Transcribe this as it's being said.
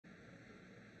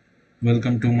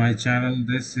Welcome to my channel.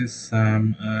 This is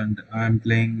Sam and I'm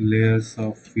playing Layers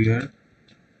of Fear.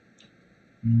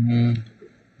 Mm,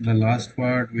 the last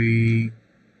part we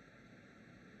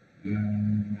this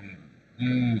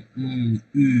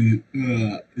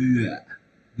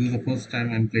is the first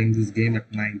time I'm playing this game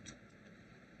at night.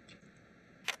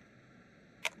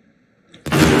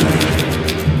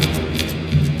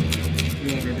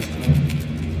 You already saw.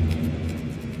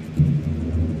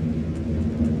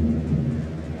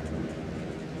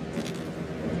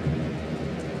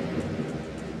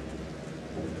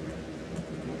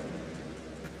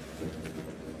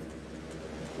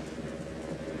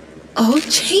 All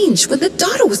changed when the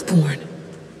daughter was born.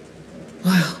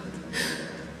 Wow.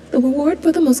 The reward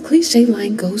for the most cliche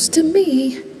line goes to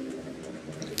me.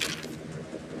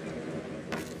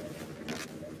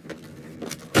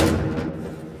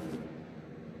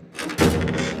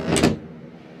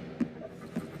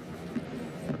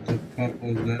 The fuck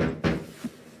was that?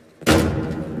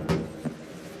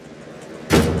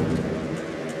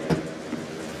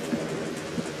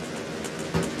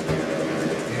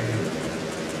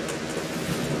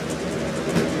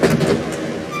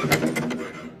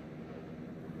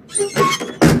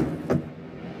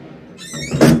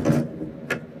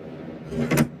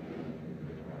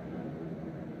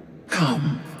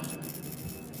 Come,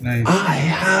 Nice. I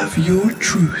have your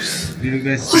truth. Did you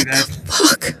guys see What that? the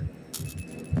fuck?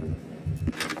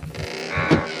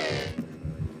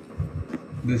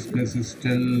 This place is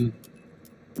still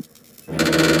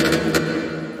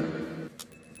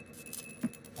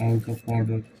out of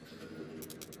order.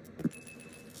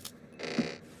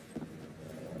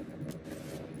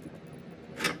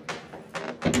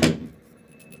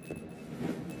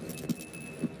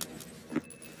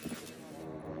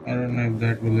 I don't know if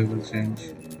that will ever change.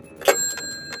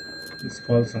 Just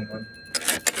call someone.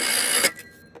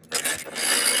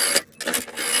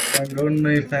 I don't know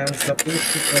if I'm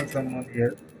supposed to call someone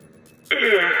here.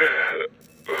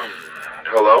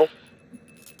 Hello?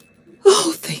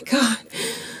 Oh, thank God.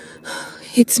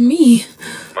 It's me.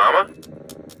 Mama?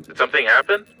 Did something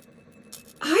happen?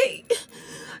 I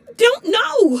don't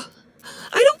know.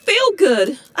 I don't feel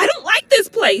good. I don't like this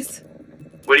place.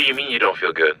 What do you mean you don't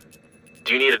feel good?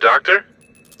 Do you need a doctor?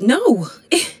 No.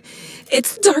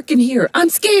 It's dark in here. I'm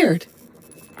scared.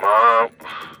 Mom,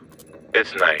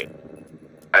 it's night.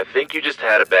 I think you just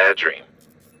had a bad dream.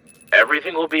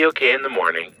 Everything will be okay in the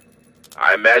morning.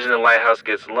 I imagine the lighthouse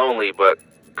gets lonely, but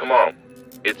come on.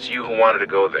 It's you who wanted to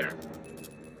go there.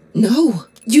 No,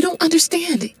 you don't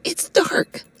understand. It's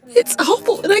dark. It's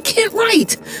awful and I can't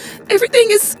write. Everything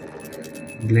is...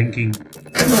 Blinking.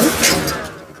 Hello?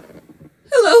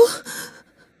 Hello?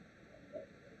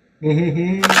 Oh,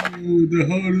 the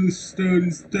horror story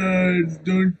starts.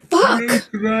 Don't Fuck. look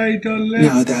right or left.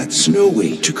 Now that's no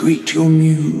way to greet your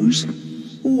muse.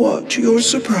 What your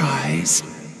surprise?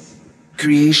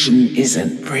 Creation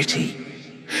isn't pretty.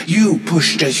 You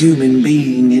pushed a human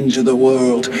being into the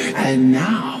world, and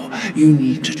now you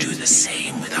need to do the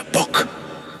same with a book.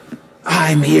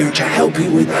 I'm here to help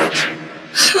you with that.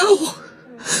 How?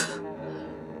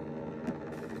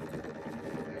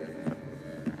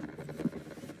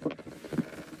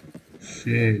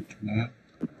 Shit, man.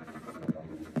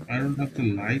 I don't have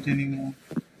the light anymore.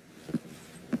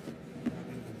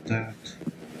 That.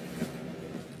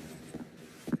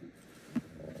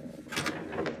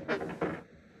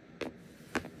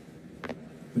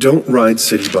 Don't ride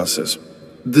city buses.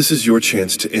 This is your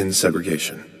chance to end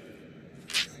segregation.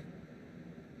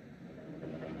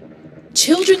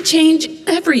 Children change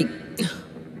every...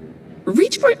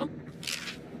 Reach for...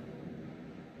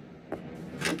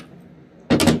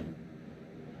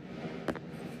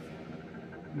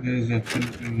 There's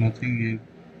absolutely nothing here.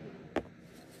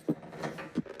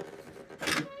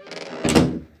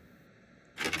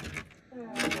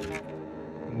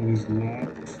 Door is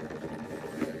locked.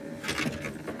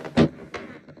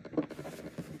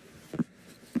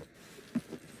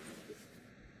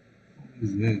 What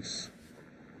is this?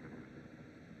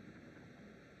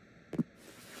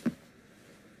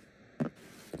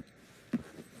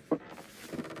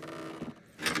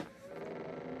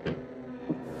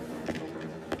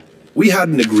 We had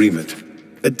an agreement,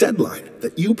 a deadline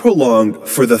that you prolonged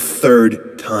for the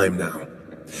third time now.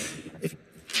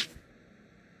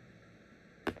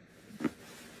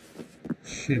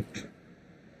 Shit.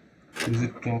 Is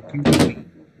it talking to me?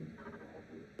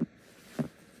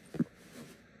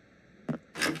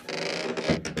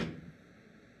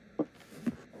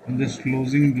 I'm just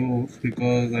closing doors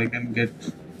because I can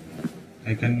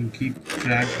keep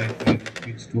track that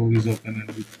which door is open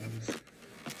and which one is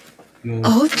closed.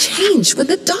 All changed when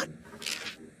the daughter...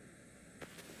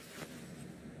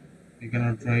 You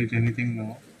cannot write anything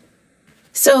now.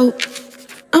 So,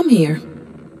 I'm here.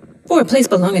 For a place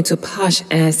belonging to a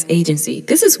posh-ass agency,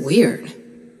 this is weird.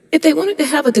 If they wanted to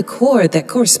have a decor that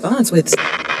corresponds with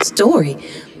story,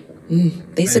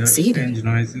 they I heard succeeded. strange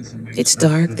noises. Maybe It's that's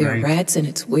dark, the there are right- rats, and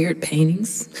it's weird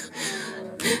paintings.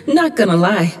 Not gonna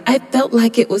lie, I felt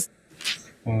like it was...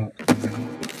 Fuck,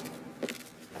 man.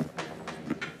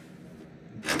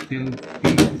 Still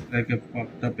feels like a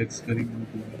fucked up experiment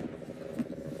to me.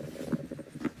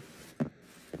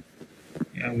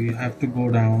 Yeah, we have to go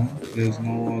down. There's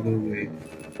no other way.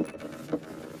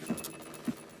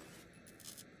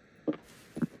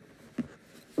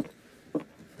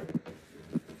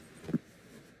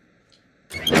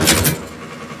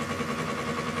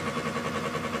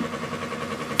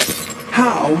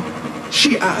 How?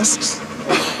 She asks.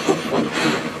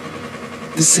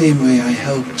 The same way I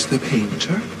helped the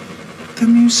painter, the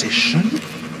musician,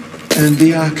 and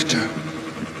the actor.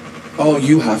 All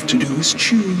you have to do is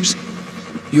choose.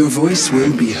 Your voice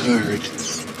will be heard.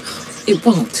 It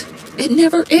won't. It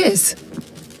never is.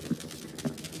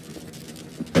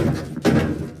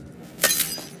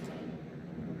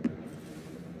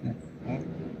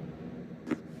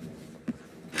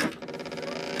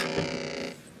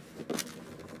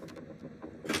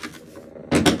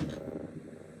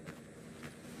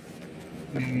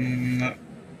 Mm,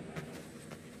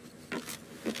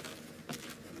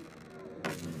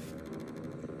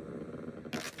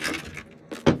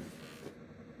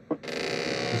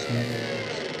 this one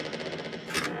is-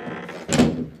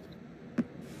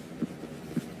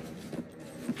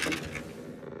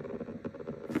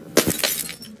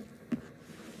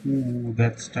 Ooh,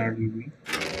 that startled me.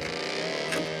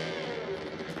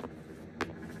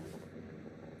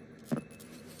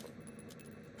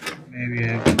 Maybe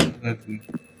I have to go that way.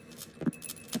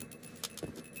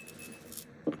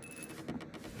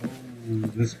 Oh,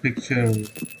 this picture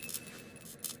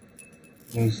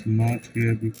was not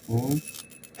here before.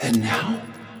 And now,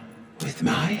 with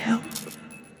my help,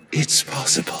 it's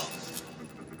possible.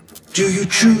 Do you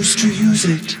choose to use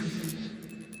it?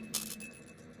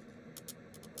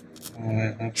 Oh,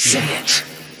 I have Say to. it.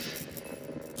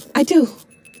 I do.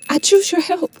 I choose your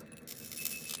help.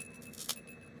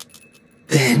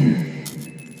 Then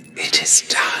it is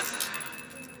done.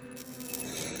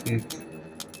 Shit.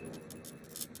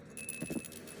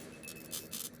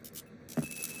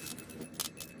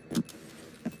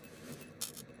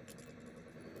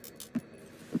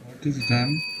 What is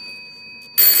done?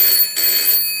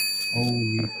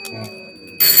 Holy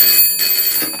fuck.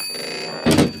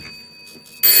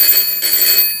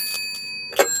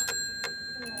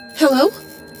 Hello?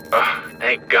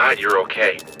 Thank God you're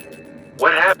okay.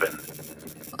 What happened?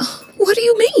 What do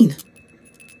you mean?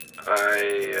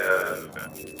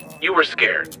 You were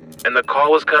scared, and the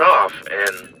call was cut off,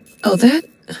 and... Oh,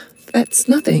 that's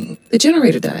nothing. The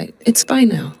generator died. It's fine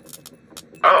now.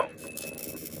 Oh.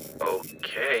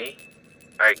 Okay.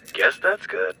 I guess that's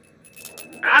good.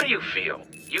 How do you feel?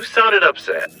 You sounded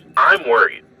upset. I'm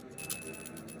worried.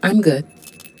 I'm good.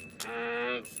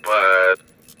 But...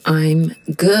 I'm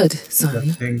good, son.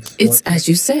 That thing's It's what- as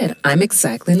you said. I'm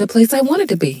exactly in the place I wanted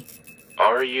to be.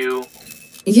 Are you?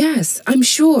 Yes, I'm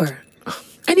sure.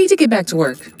 I need to get back to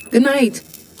work. Good night.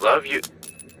 Love you.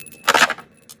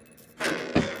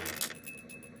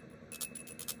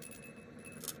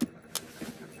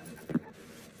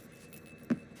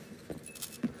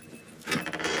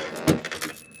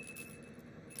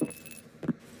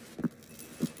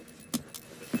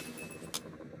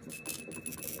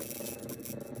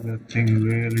 That thing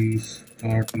really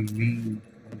startled me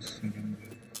for a second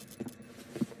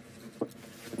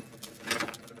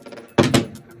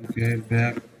there. Get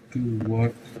back to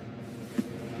work.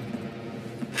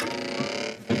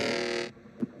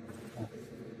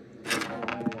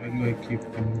 Why do I keep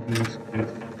coming to this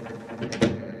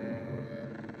place?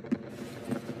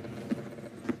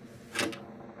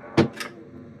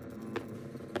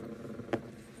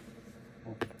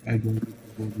 Oh, I don't need to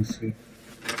go this way.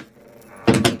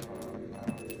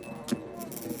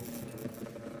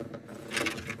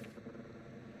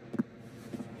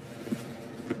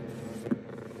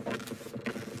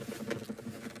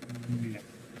 Yeah.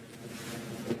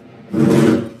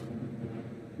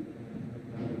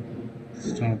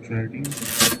 Start writing.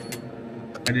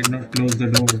 I did not close the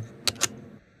door.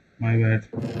 My bad.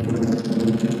 Oh.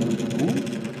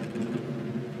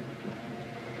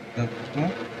 The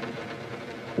fuck?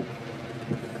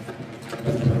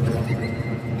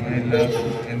 My last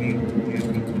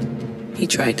enemy. He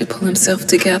tried to pull himself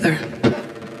together.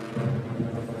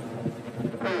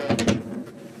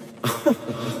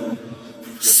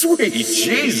 Sweet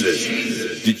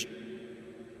Jesus!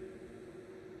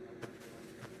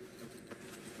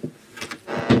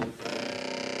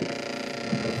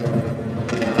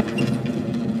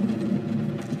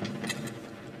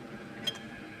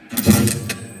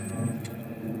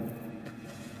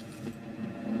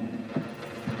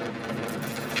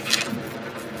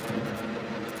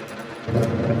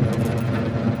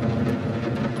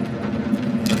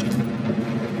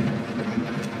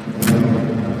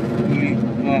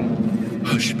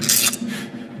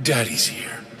 Daddy's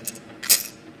here.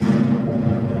 Did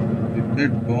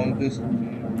that ball just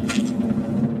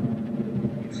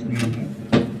it's me,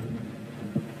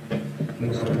 no?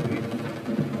 Just wait.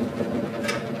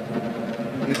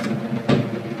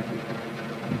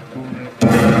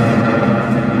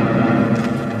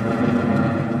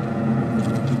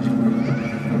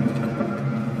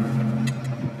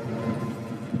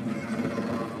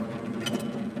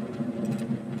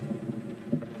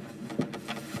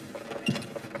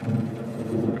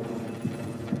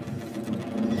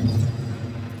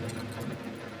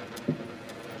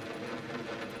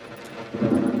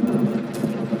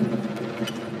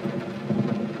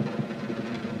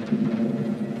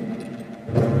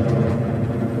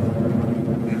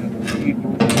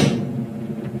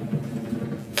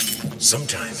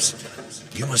 Sometimes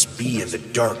you must be in the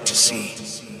dark to see.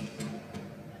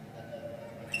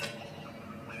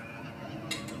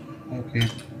 Okay.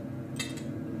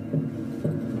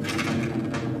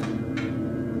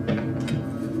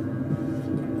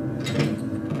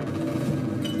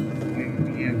 Give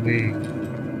me a way.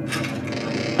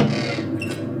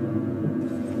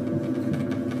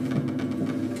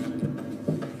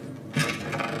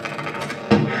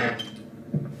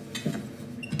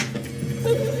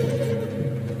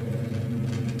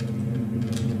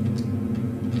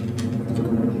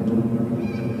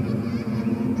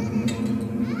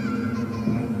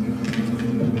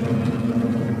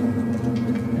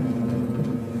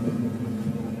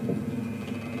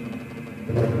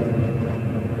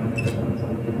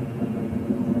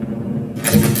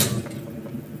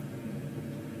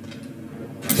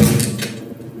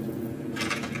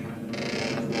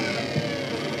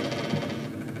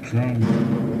 Drum.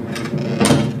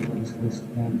 Is this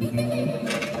not the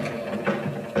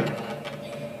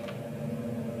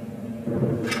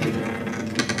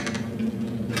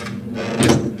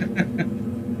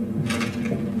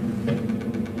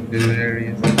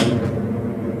hilarious.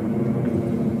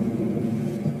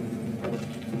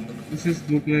 This just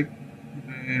look like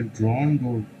a drawn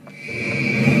door.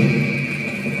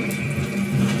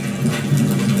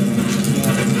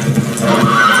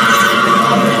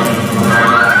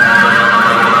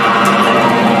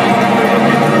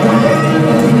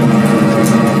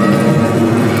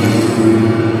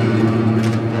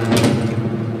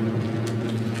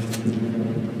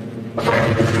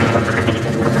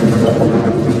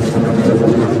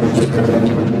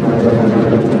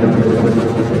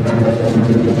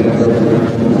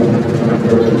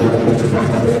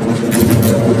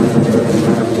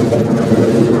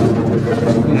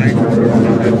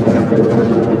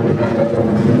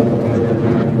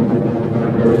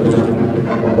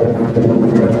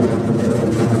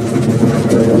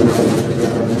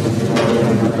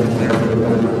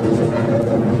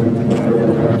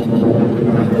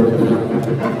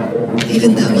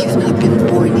 Even though you've not been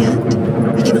born yet,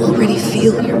 I can already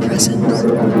feel your presence.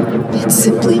 It's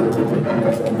simply...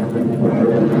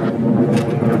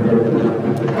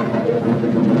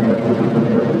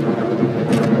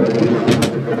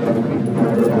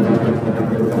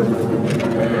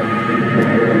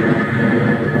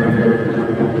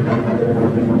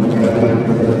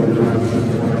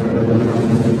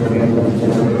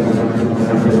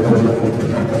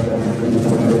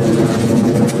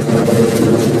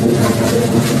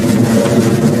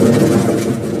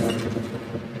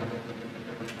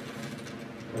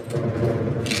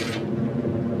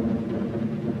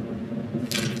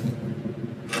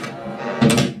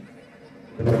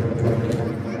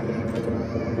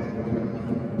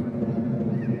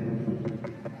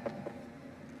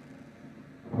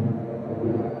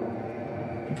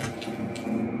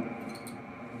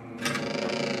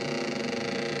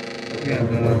 Yeah,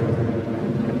 the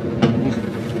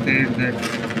state that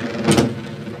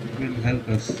will help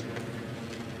us.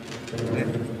 Okay.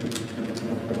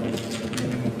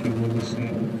 Okay, go this way.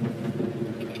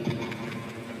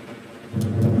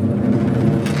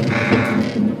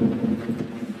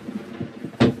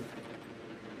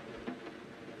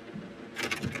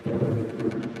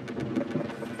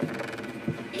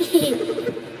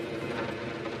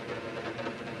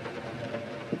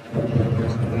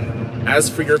 As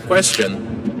for your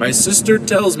question, my sister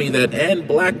tells me that Anne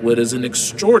Blackwood is an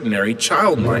extraordinary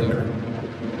childminder.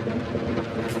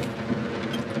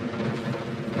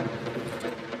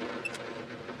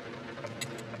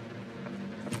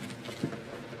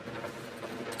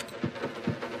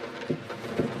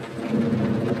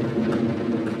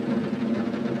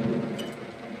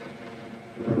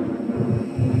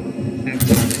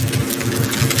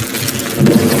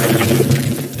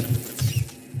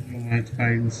 You might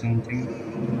find something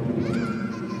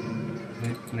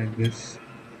like this.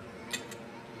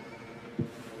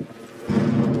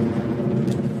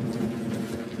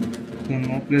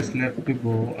 place left to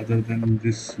go other than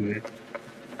this way.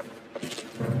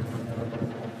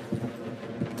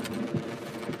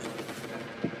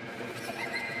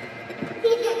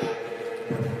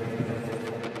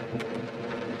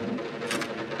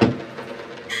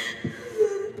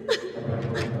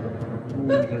 Oh,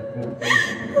 that door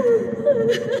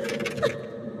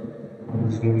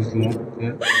this door is locked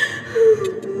there.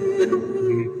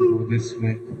 We need to go this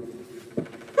way.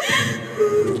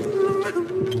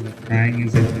 Oh, the crying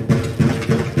is in it.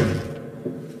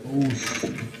 Oh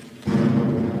shit.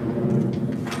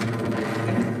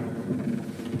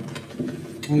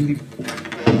 Holy.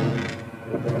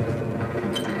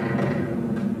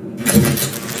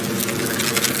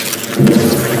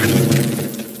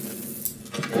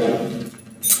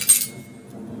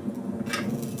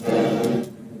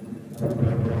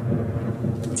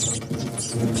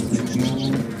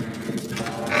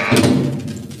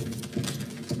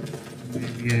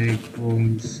 Maybe I go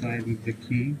inside with the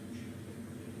key.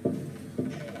 I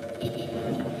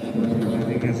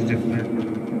think it's different.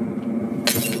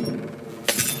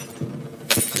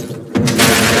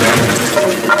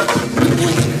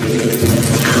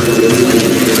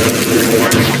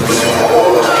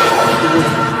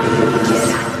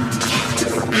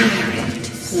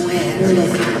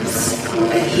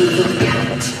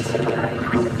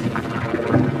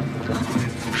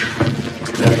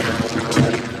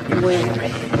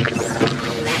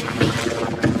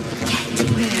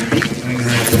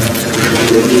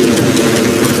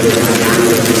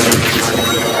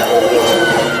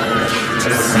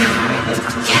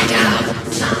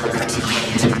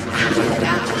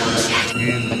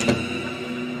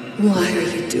 Why are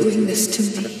you doing this to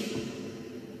me?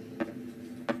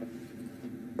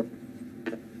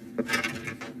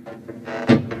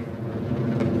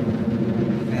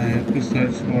 I have to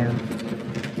search for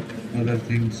other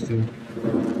things too.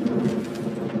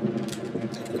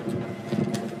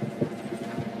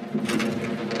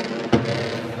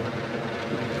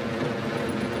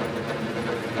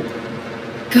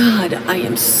 God, I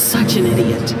am such an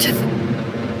idiot.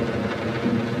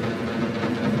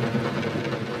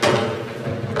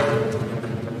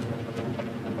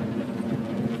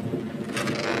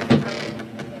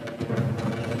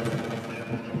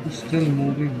 It's still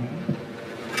moving, man.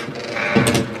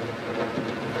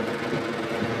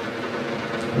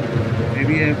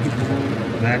 Maybe I have to go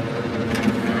back.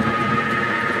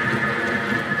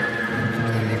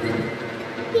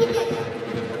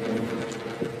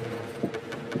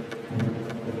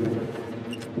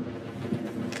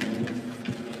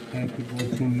 I have to go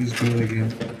through this door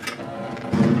again.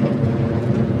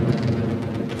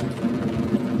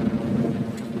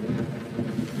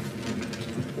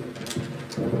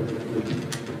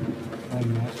 Or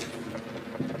not.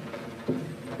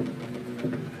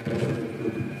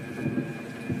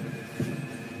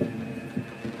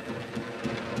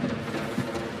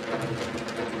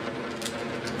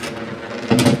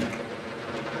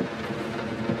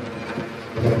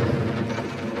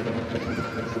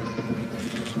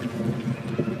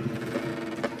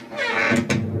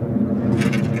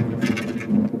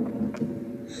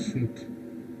 Shit.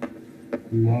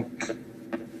 Locked.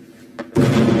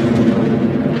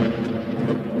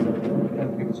 More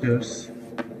pictures.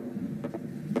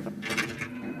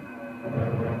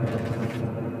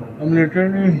 I'm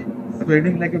literally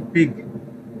sweating like a pig.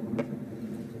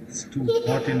 It's too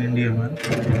hot in India, man.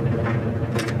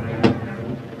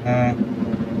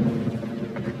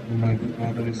 My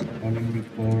father is calling me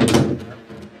for.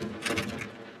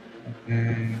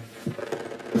 Okay.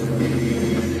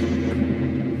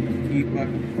 E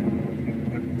button. E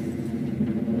button.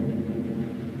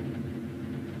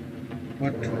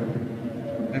 But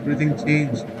everything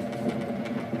changed.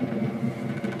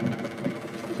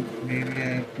 Maybe I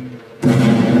have to.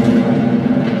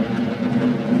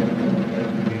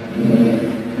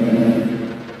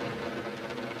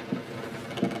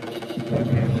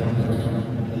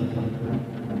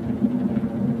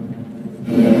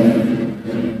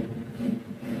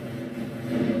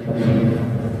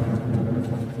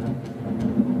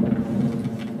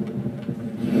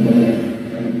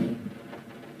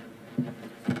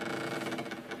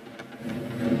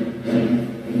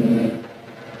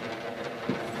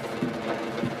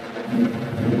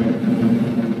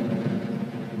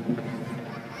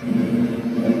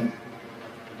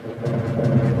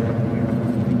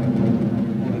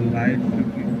 The light should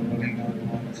be falling on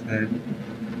one side.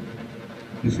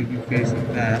 You should be facing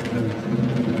the apples.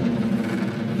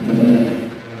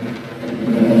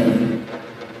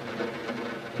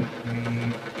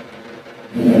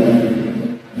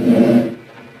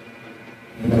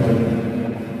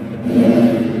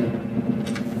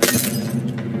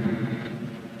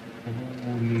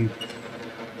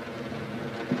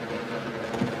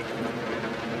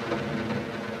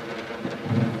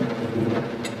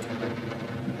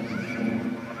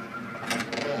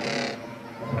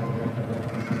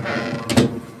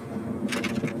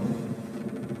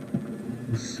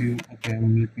 you. Okay,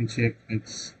 let me check.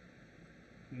 It's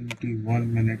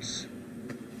 21 minutes.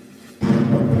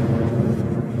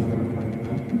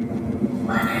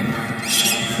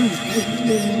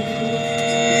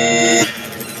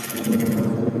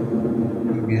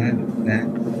 Behind the back.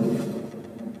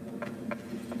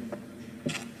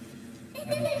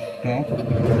 Top.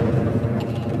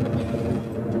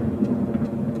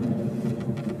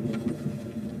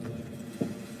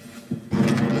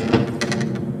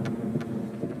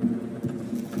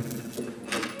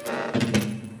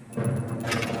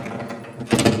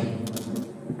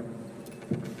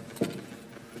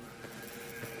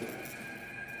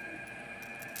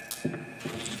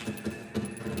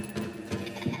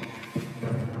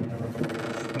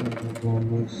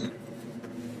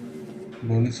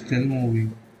 Ball is still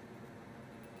moving.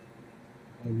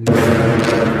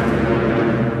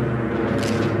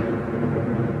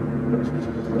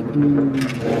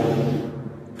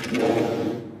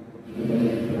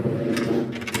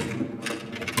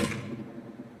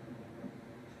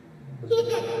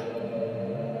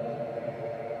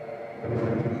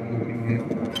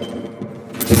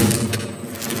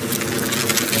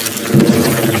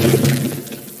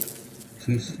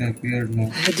 Just appeared now. I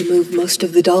had to move most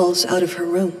of the dolls out of her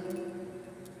room.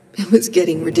 It was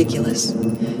getting ridiculous.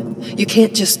 You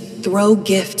can't just throw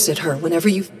gifts at her whenever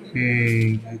you...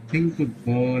 Okay, I think the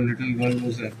little girl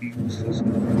was abused or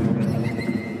something.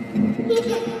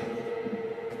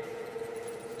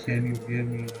 Can you hear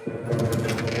me?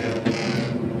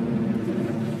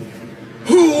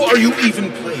 Who are you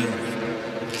even playing with?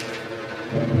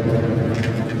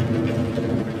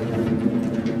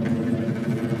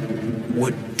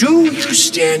 What do you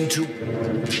stand to?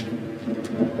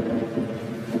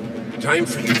 Time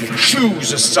for you to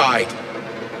choose a side.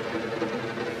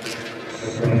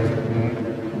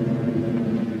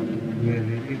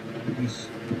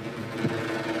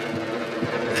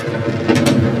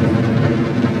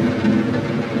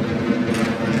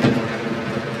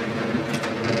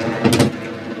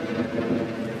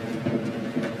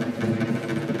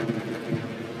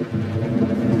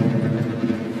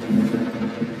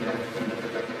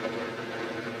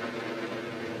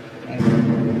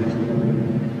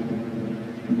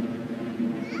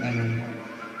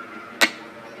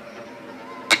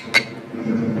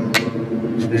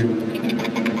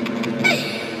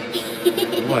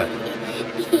 What?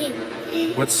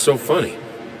 What's so funny?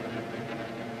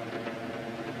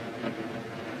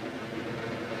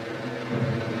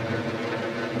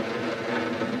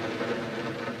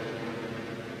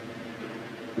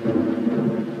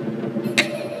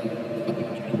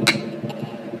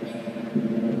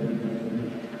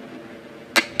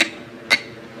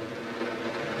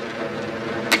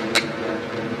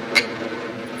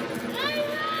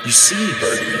 You see,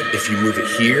 Birdie, if you move it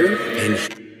here and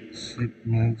Shit,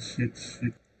 man, shit.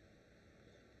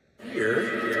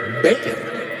 here, bam.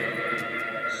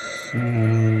 So...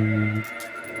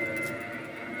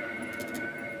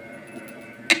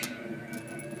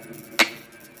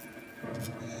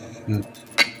 Shit.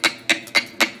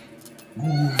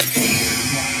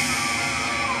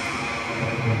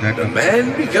 The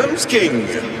man becomes king.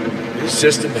 It's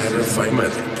just a matter of finding my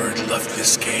little bird loved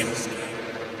this game.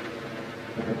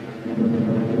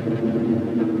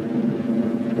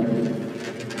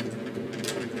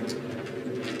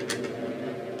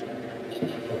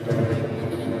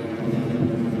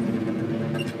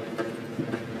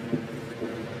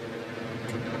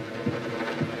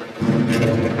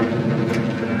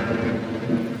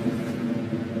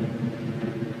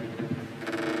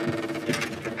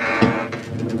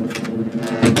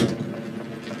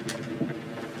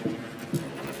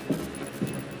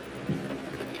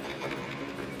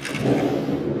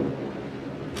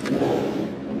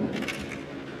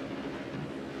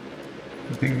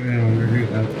 I think we already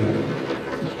have that.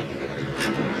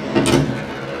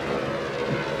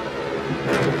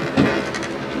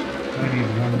 I need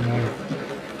one more.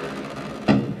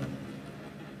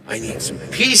 I need some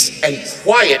peace and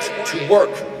quiet to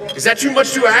work. Is that too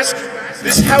much to ask?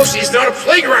 This house is not a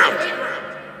playground!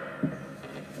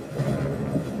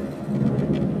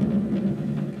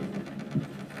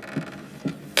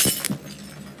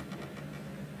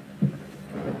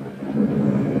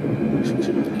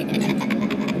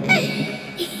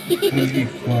 Holy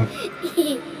fuck.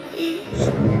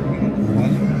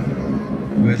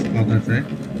 Where's mother, right?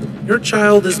 Your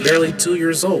child is barely 2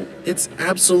 years old. It's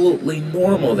absolutely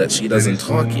normal that she doesn't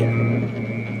talk yet.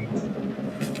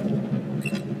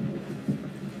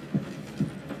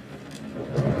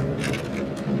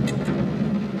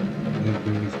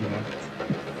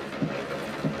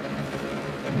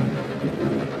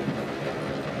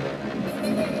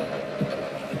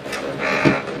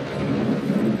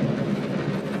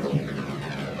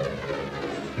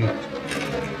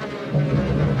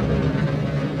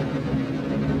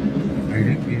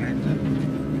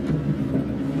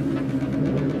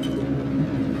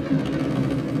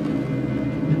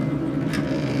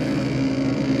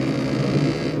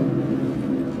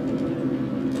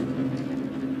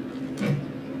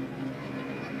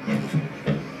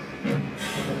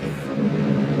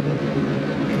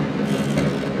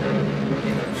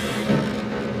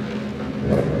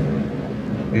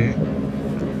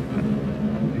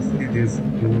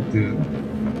 door there.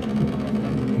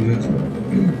 Just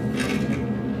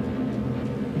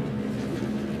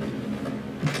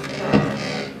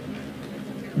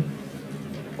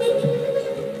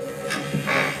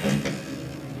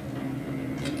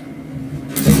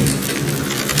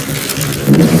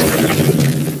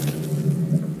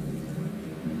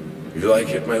You like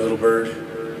it, my little bird?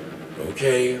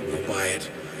 Okay, we'll buy it.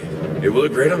 It will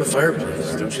look great on the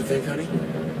fireplace, don't you think, honey?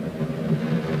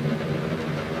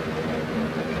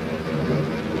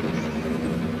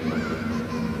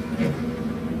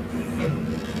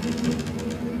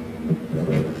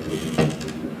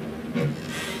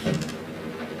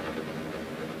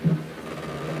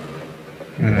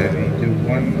 and I need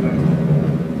one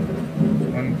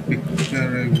picture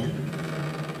I want.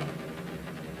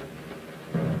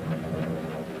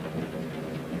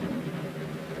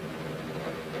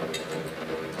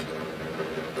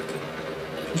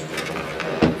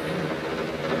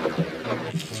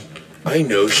 I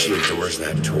know she adores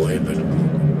that toy, but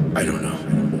I don't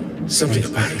know. Something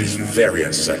about it is very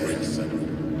unsettling.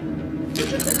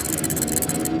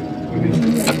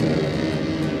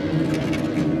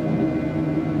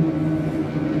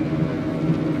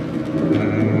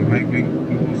 Am I going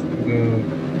close to the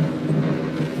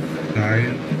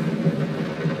dial?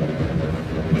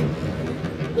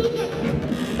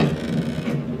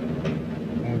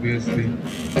 Obviously,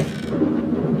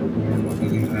 World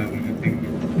doesn't have anything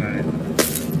with dial.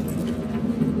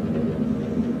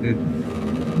 It,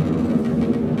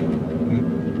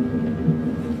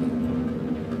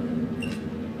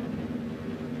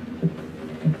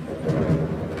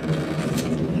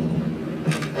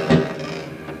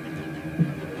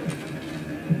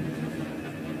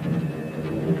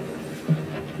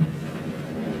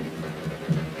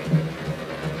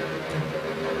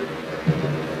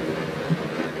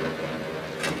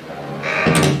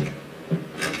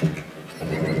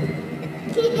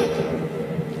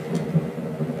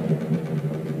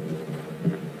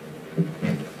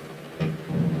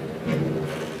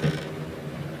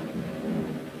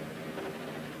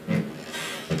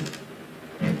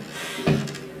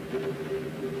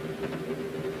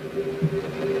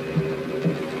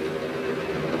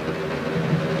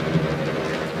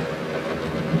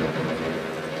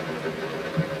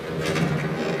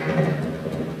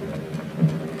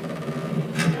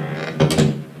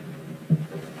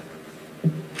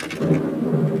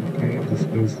 okay, this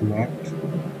goes locked.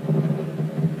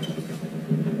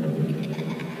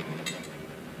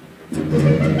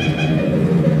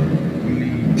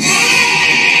 Only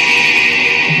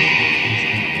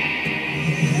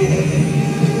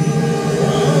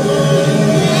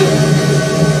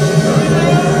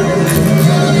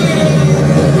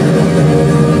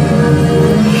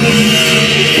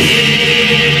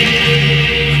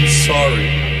I'm sorry.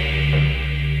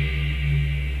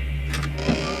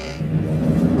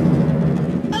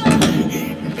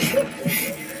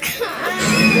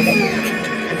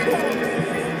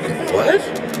 What?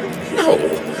 No.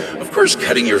 Of course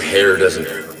cutting your hair doesn't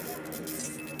hurt.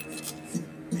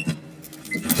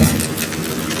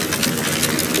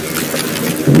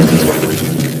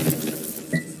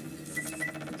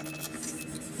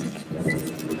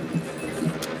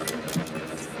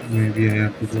 maybe I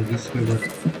have to go this way, but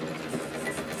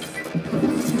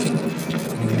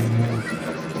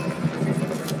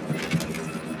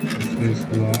this way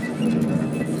is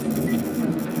locked.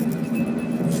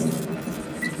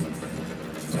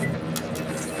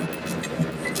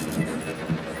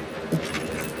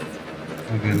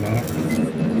 Okay, locked.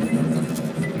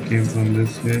 It came from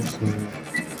this way, so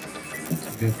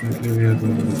definitely we are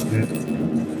going this way.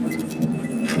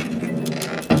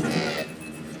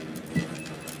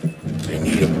 I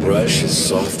need a brush as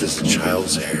soft as a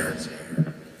child's hair.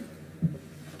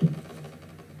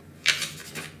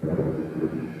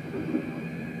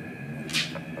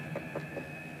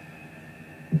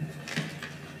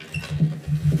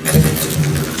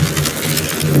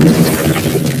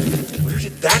 Where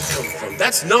did that come from?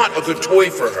 That's not a good toy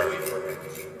for her.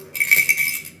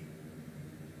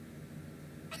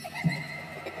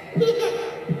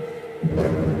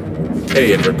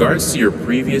 Hey, in regards to your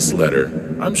previous letter,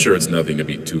 I'm sure it's nothing to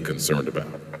be too concerned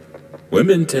about.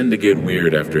 Women tend to get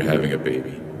weird after having a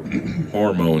baby.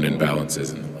 Hormone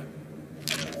imbalances and the like.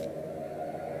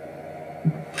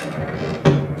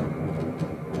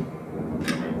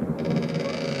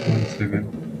 One second.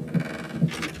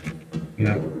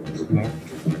 Yeah, it's locked.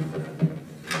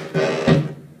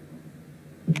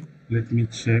 Let me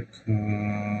check.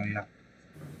 Yeah,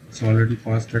 it's already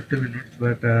past 30 minutes,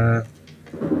 but I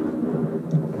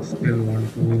still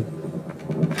want to.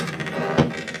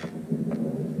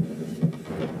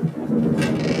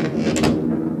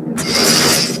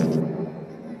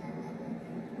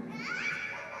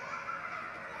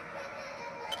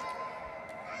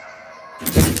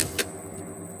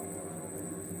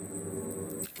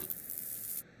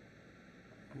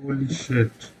 Holy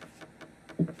shit.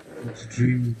 It's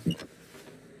dream.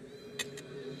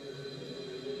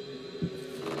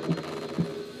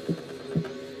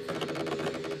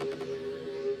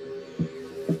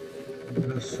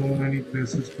 There are so many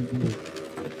places to go.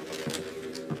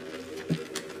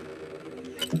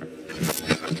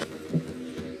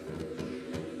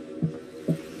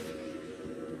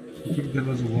 I think there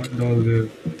was one doll there.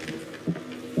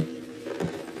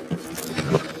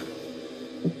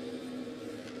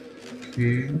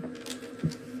 Okay.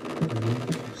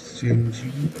 It's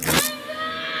changing.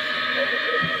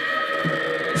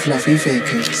 Fluffy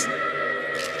vacants.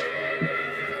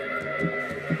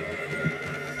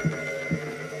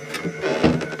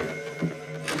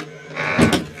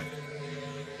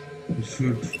 We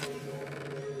should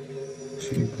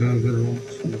check the other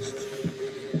rooms first.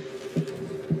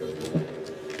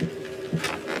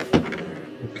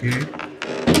 Okay.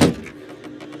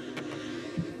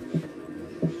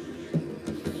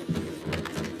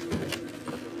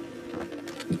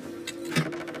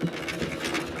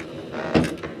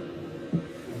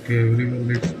 Okay, everyone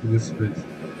leads to this place.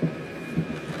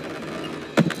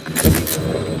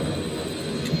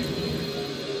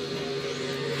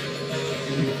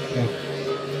 Oh,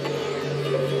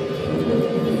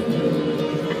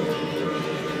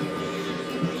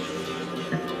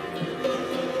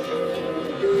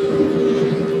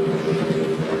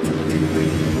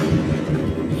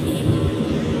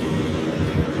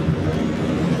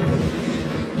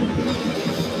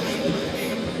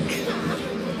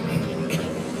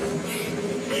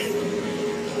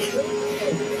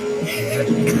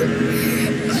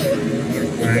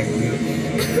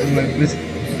 I missed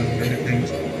many things.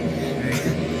 I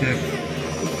check.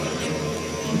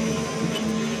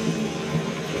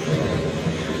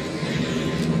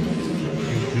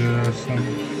 If there are some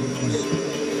clues or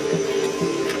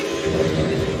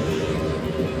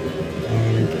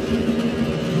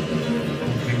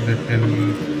something that can be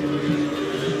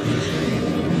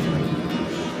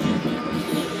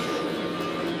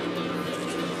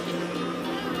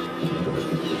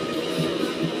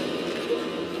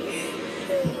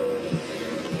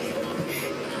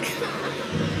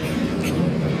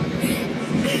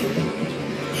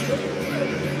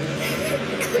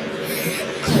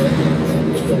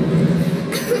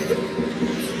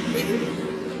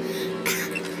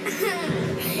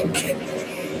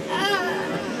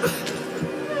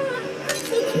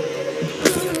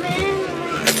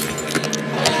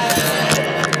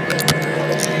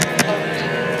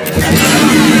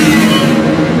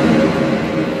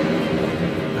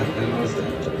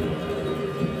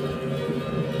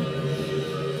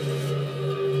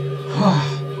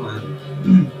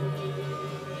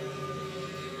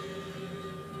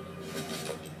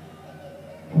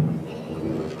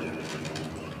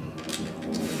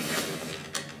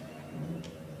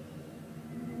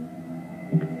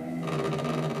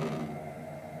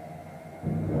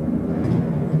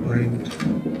find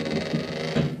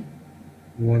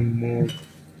one more.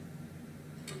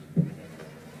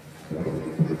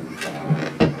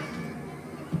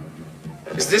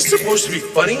 Is this supposed to be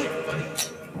funny?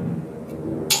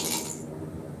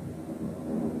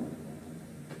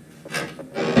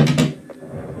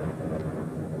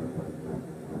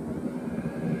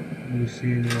 Let me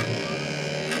see any other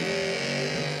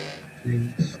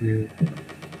things here.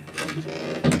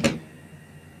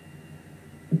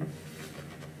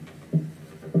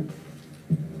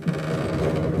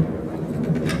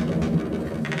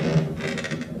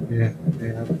 Yeah, I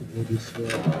have to go this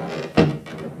way.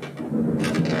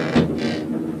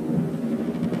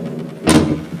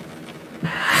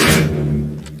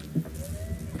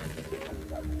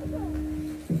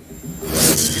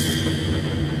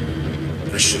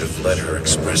 I should have let her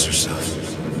express herself.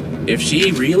 If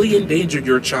she really endangered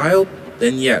your child,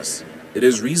 then yes, it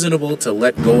is reasonable to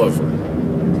let go of her.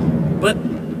 But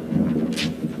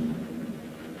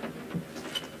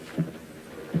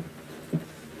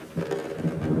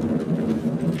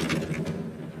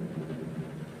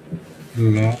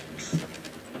Locked.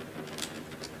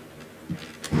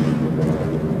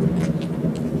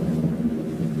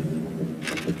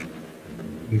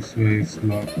 This way is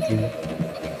locked too.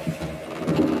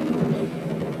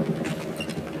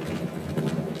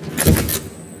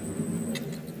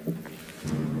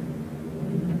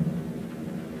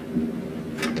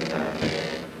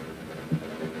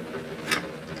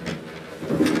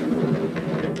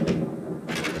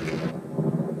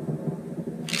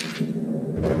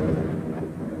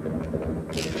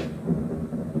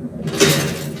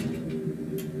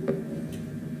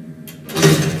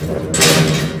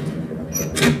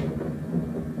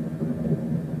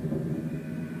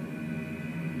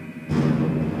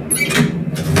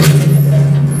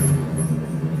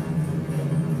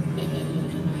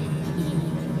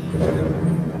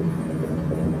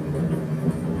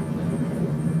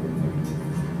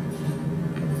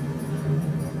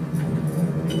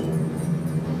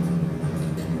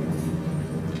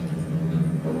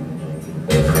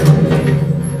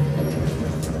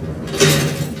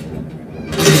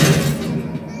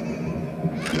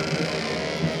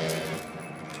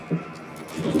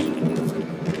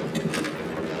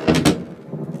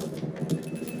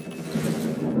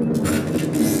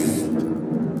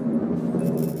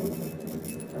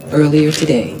 Earlier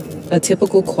today, a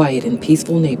typical quiet and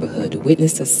peaceful neighborhood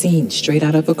witnessed a scene straight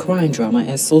out of a crime drama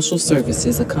as social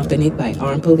services accompanied by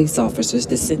armed police officers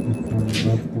descended. From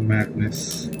love to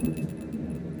madness.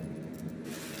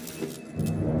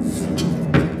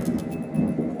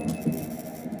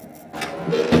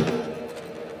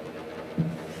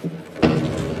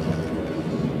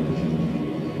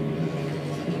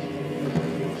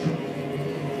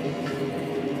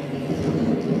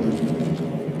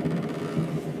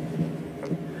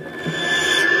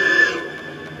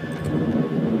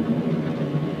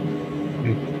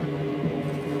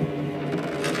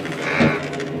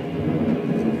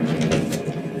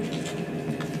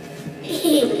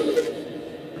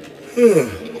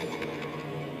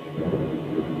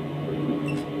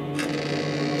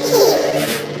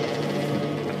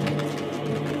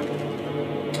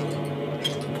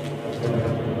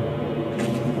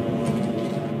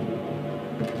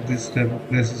 These type of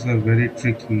places are very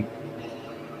tricky.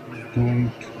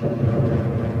 Don't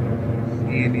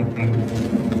see anything.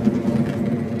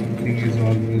 Something is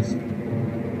always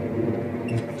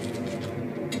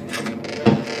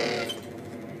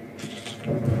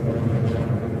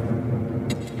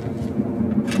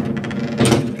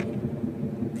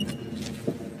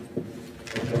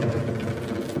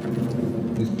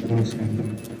this person,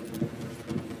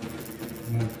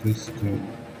 not this girl.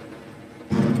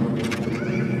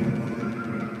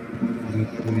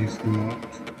 That one is not.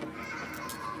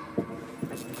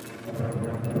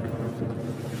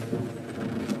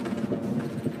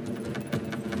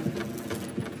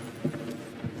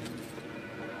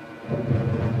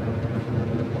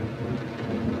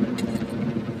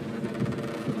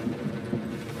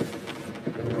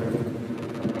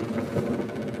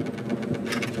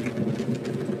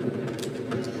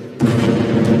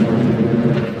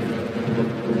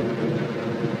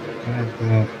 Cannot go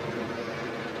up.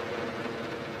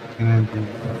 Cannot go up.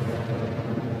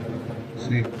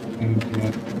 See, cannot go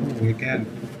up. Oh, we can.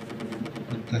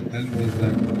 What the hell was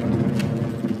that?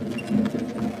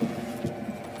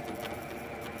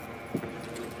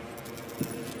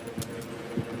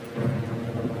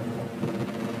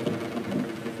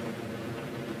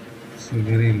 It's a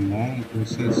very long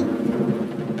process.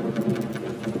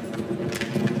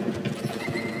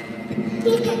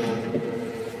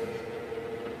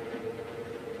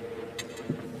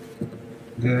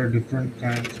 There are different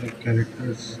kinds of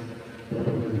characters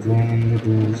drawn on the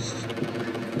doors.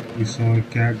 We saw a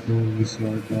cat door, we saw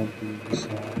a dog door, we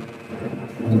saw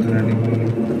another animal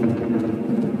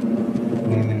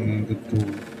drawn on the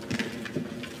door.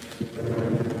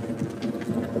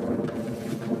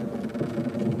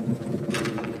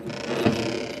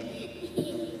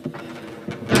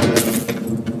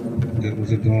 There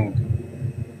was a dog.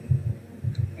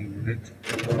 Alright.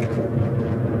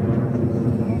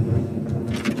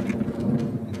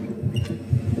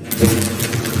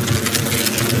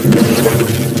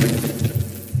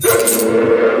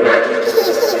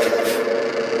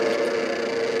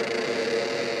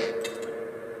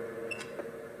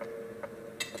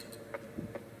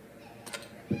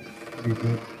 We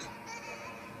got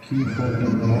key for the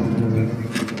dog door, I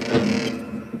think.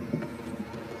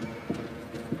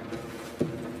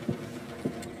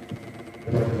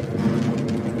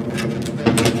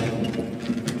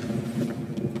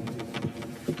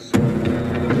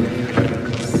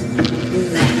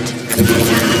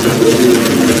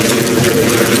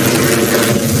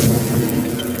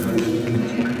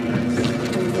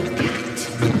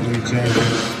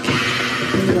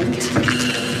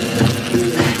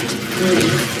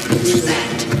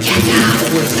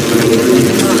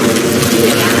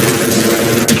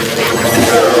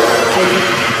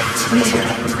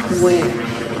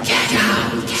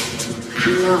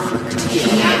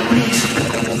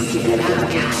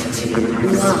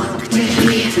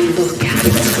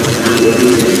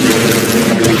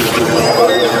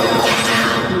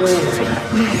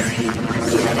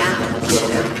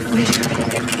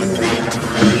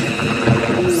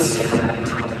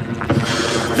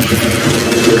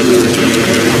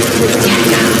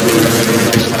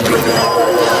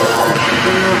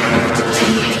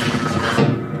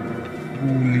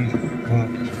 Holy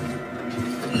fuck.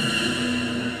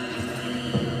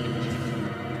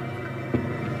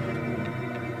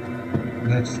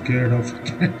 That's scared of a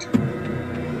cat.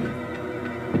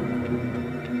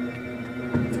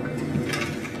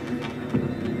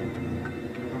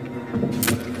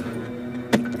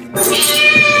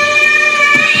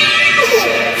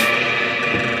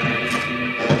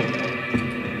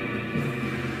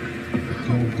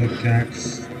 Count the cats.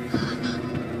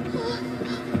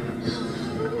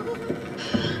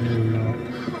 Oh, no.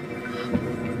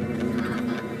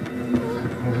 I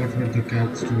forgot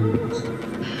cat stories.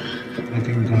 I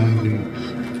think down there.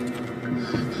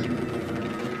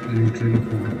 I literally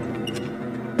forgot.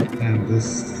 And this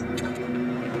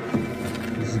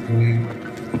is going.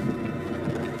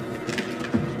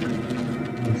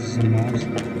 This is a mouse.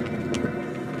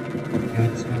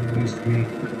 That's one must be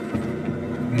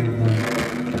nearby.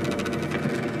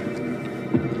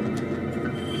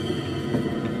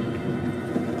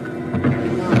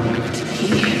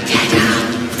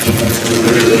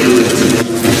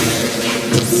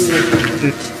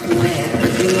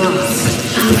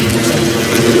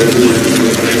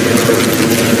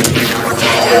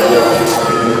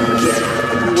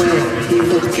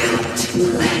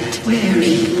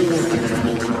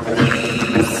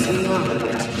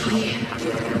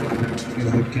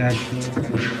 Is the cat door?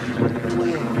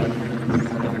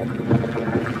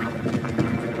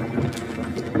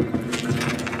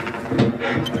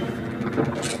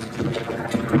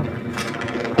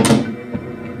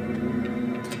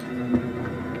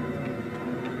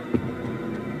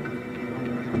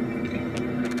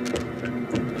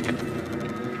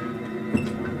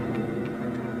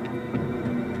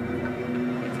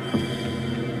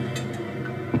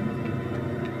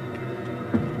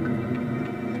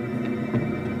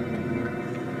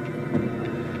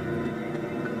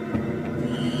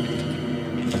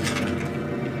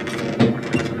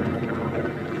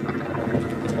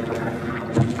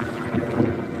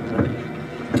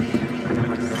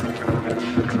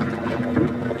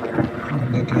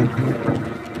 The cat door.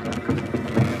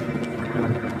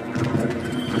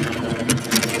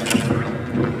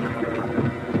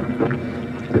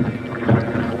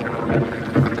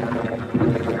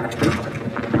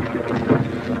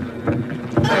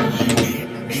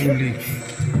 Holy.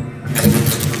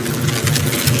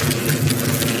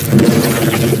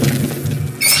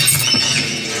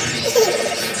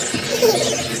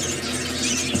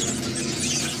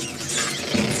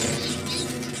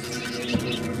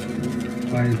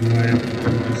 Why do I have to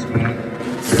do this one?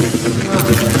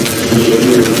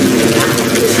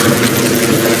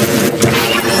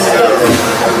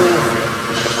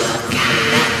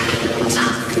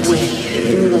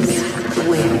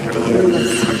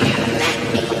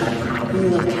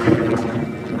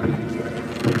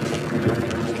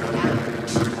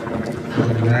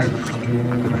 The rat's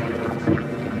door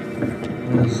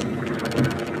was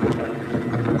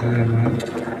there, man.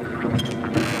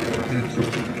 That's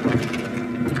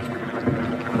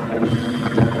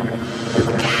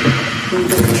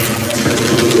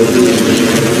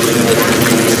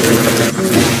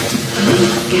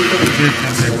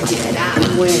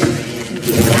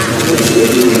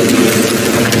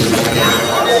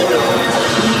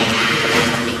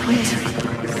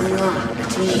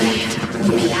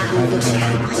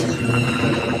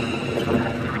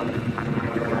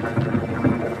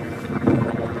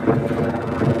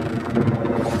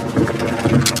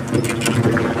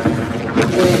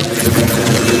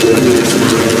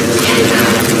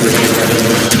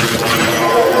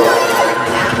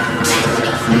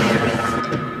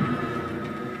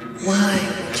Why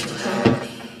would you hurt me?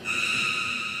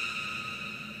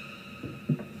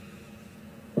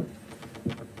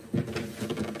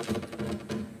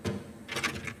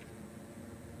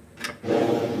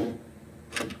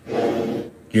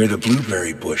 Near the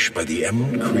blueberry bush by the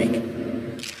Emerald Creek.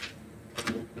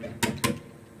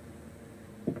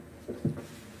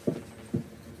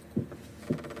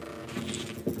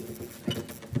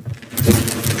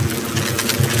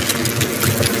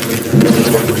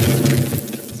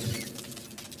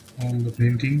 all the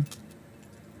painting.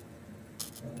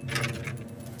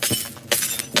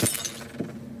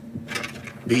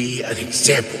 Be an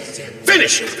example.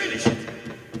 Finish it!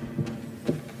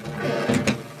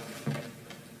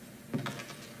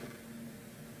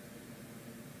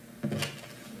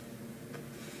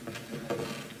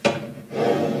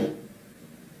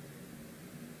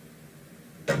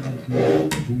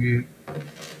 Do it.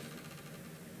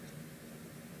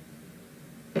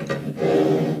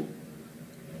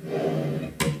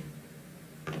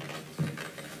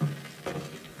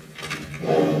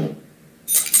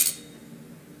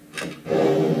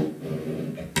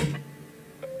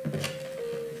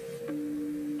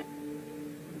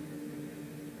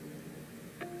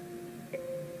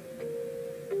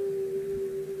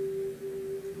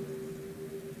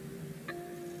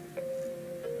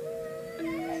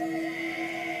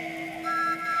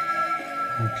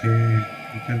 Okay,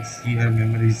 you can see her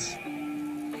memories.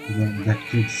 That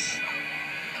kid's.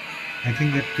 I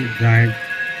think that kid died,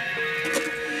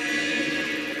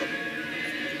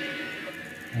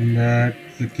 and that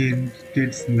the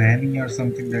kid's nanny or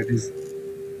something that is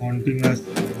haunting us.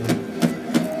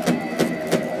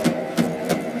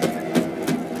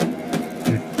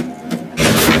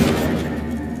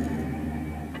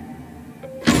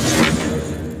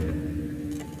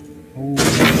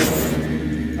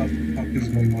 is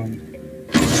my mom.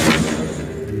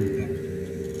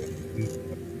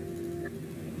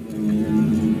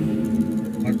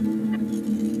 What?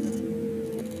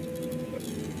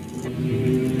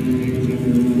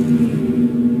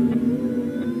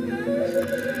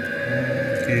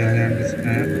 Okay, I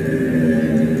understand.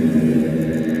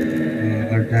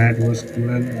 Her dad was cruel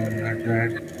and her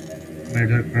dad made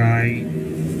her cry.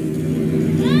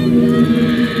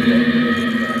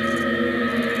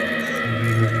 So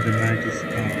maybe the night is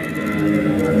come.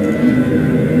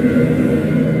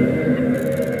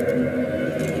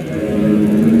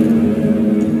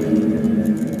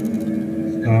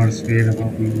 Stars fade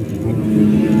above beautiful.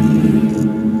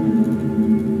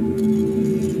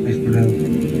 I should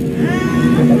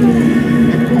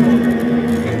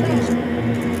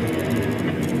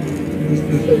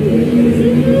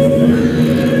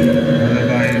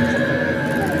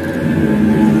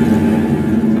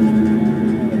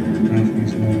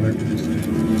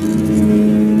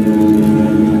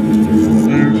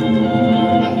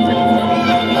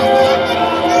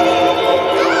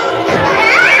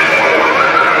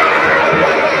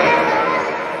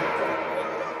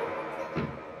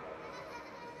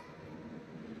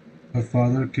her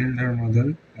father killed her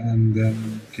mother and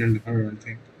then killed her, I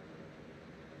think.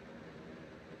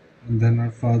 And then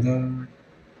her father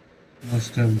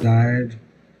must have died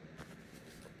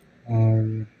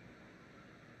or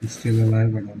is still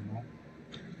alive, I don't know.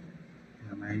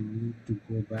 And I need to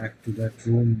go back to that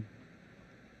room.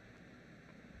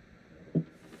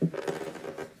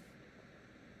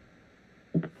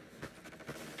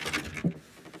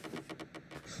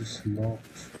 This is locked.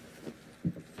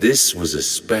 This was a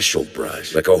special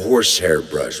brush, like a horsehair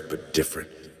brush, but different.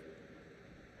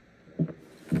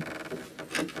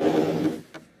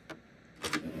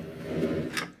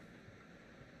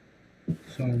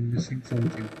 So I'm missing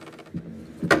something.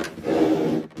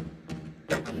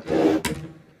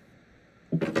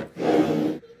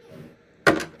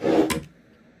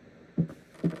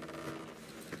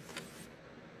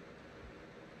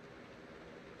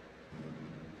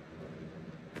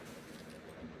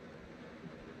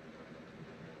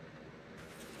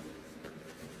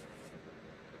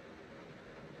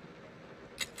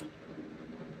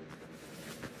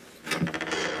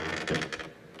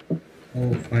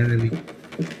 Oh, finally.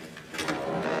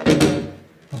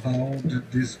 How did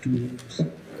these two rooms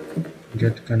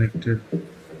get connected?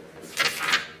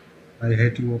 I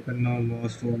hate you, open now,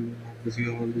 lost all, obviously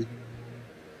all is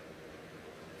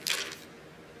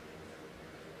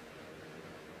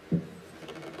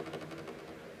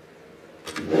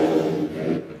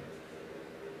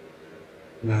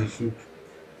yeah, I should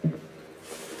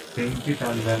paint it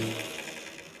and then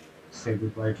say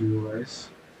goodbye to you guys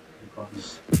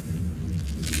because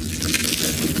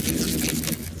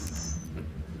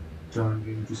turned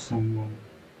into someone.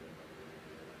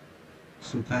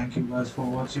 So thank you guys for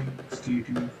watching. Stay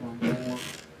tuned for more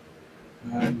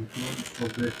and don't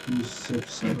forget to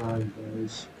subscribe,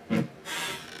 guys.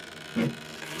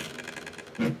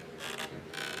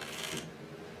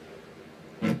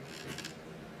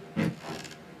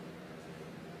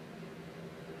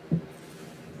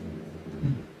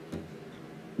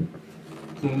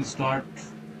 So we'll start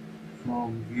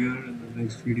from here in the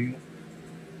next video.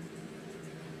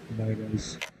 Bye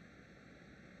guys.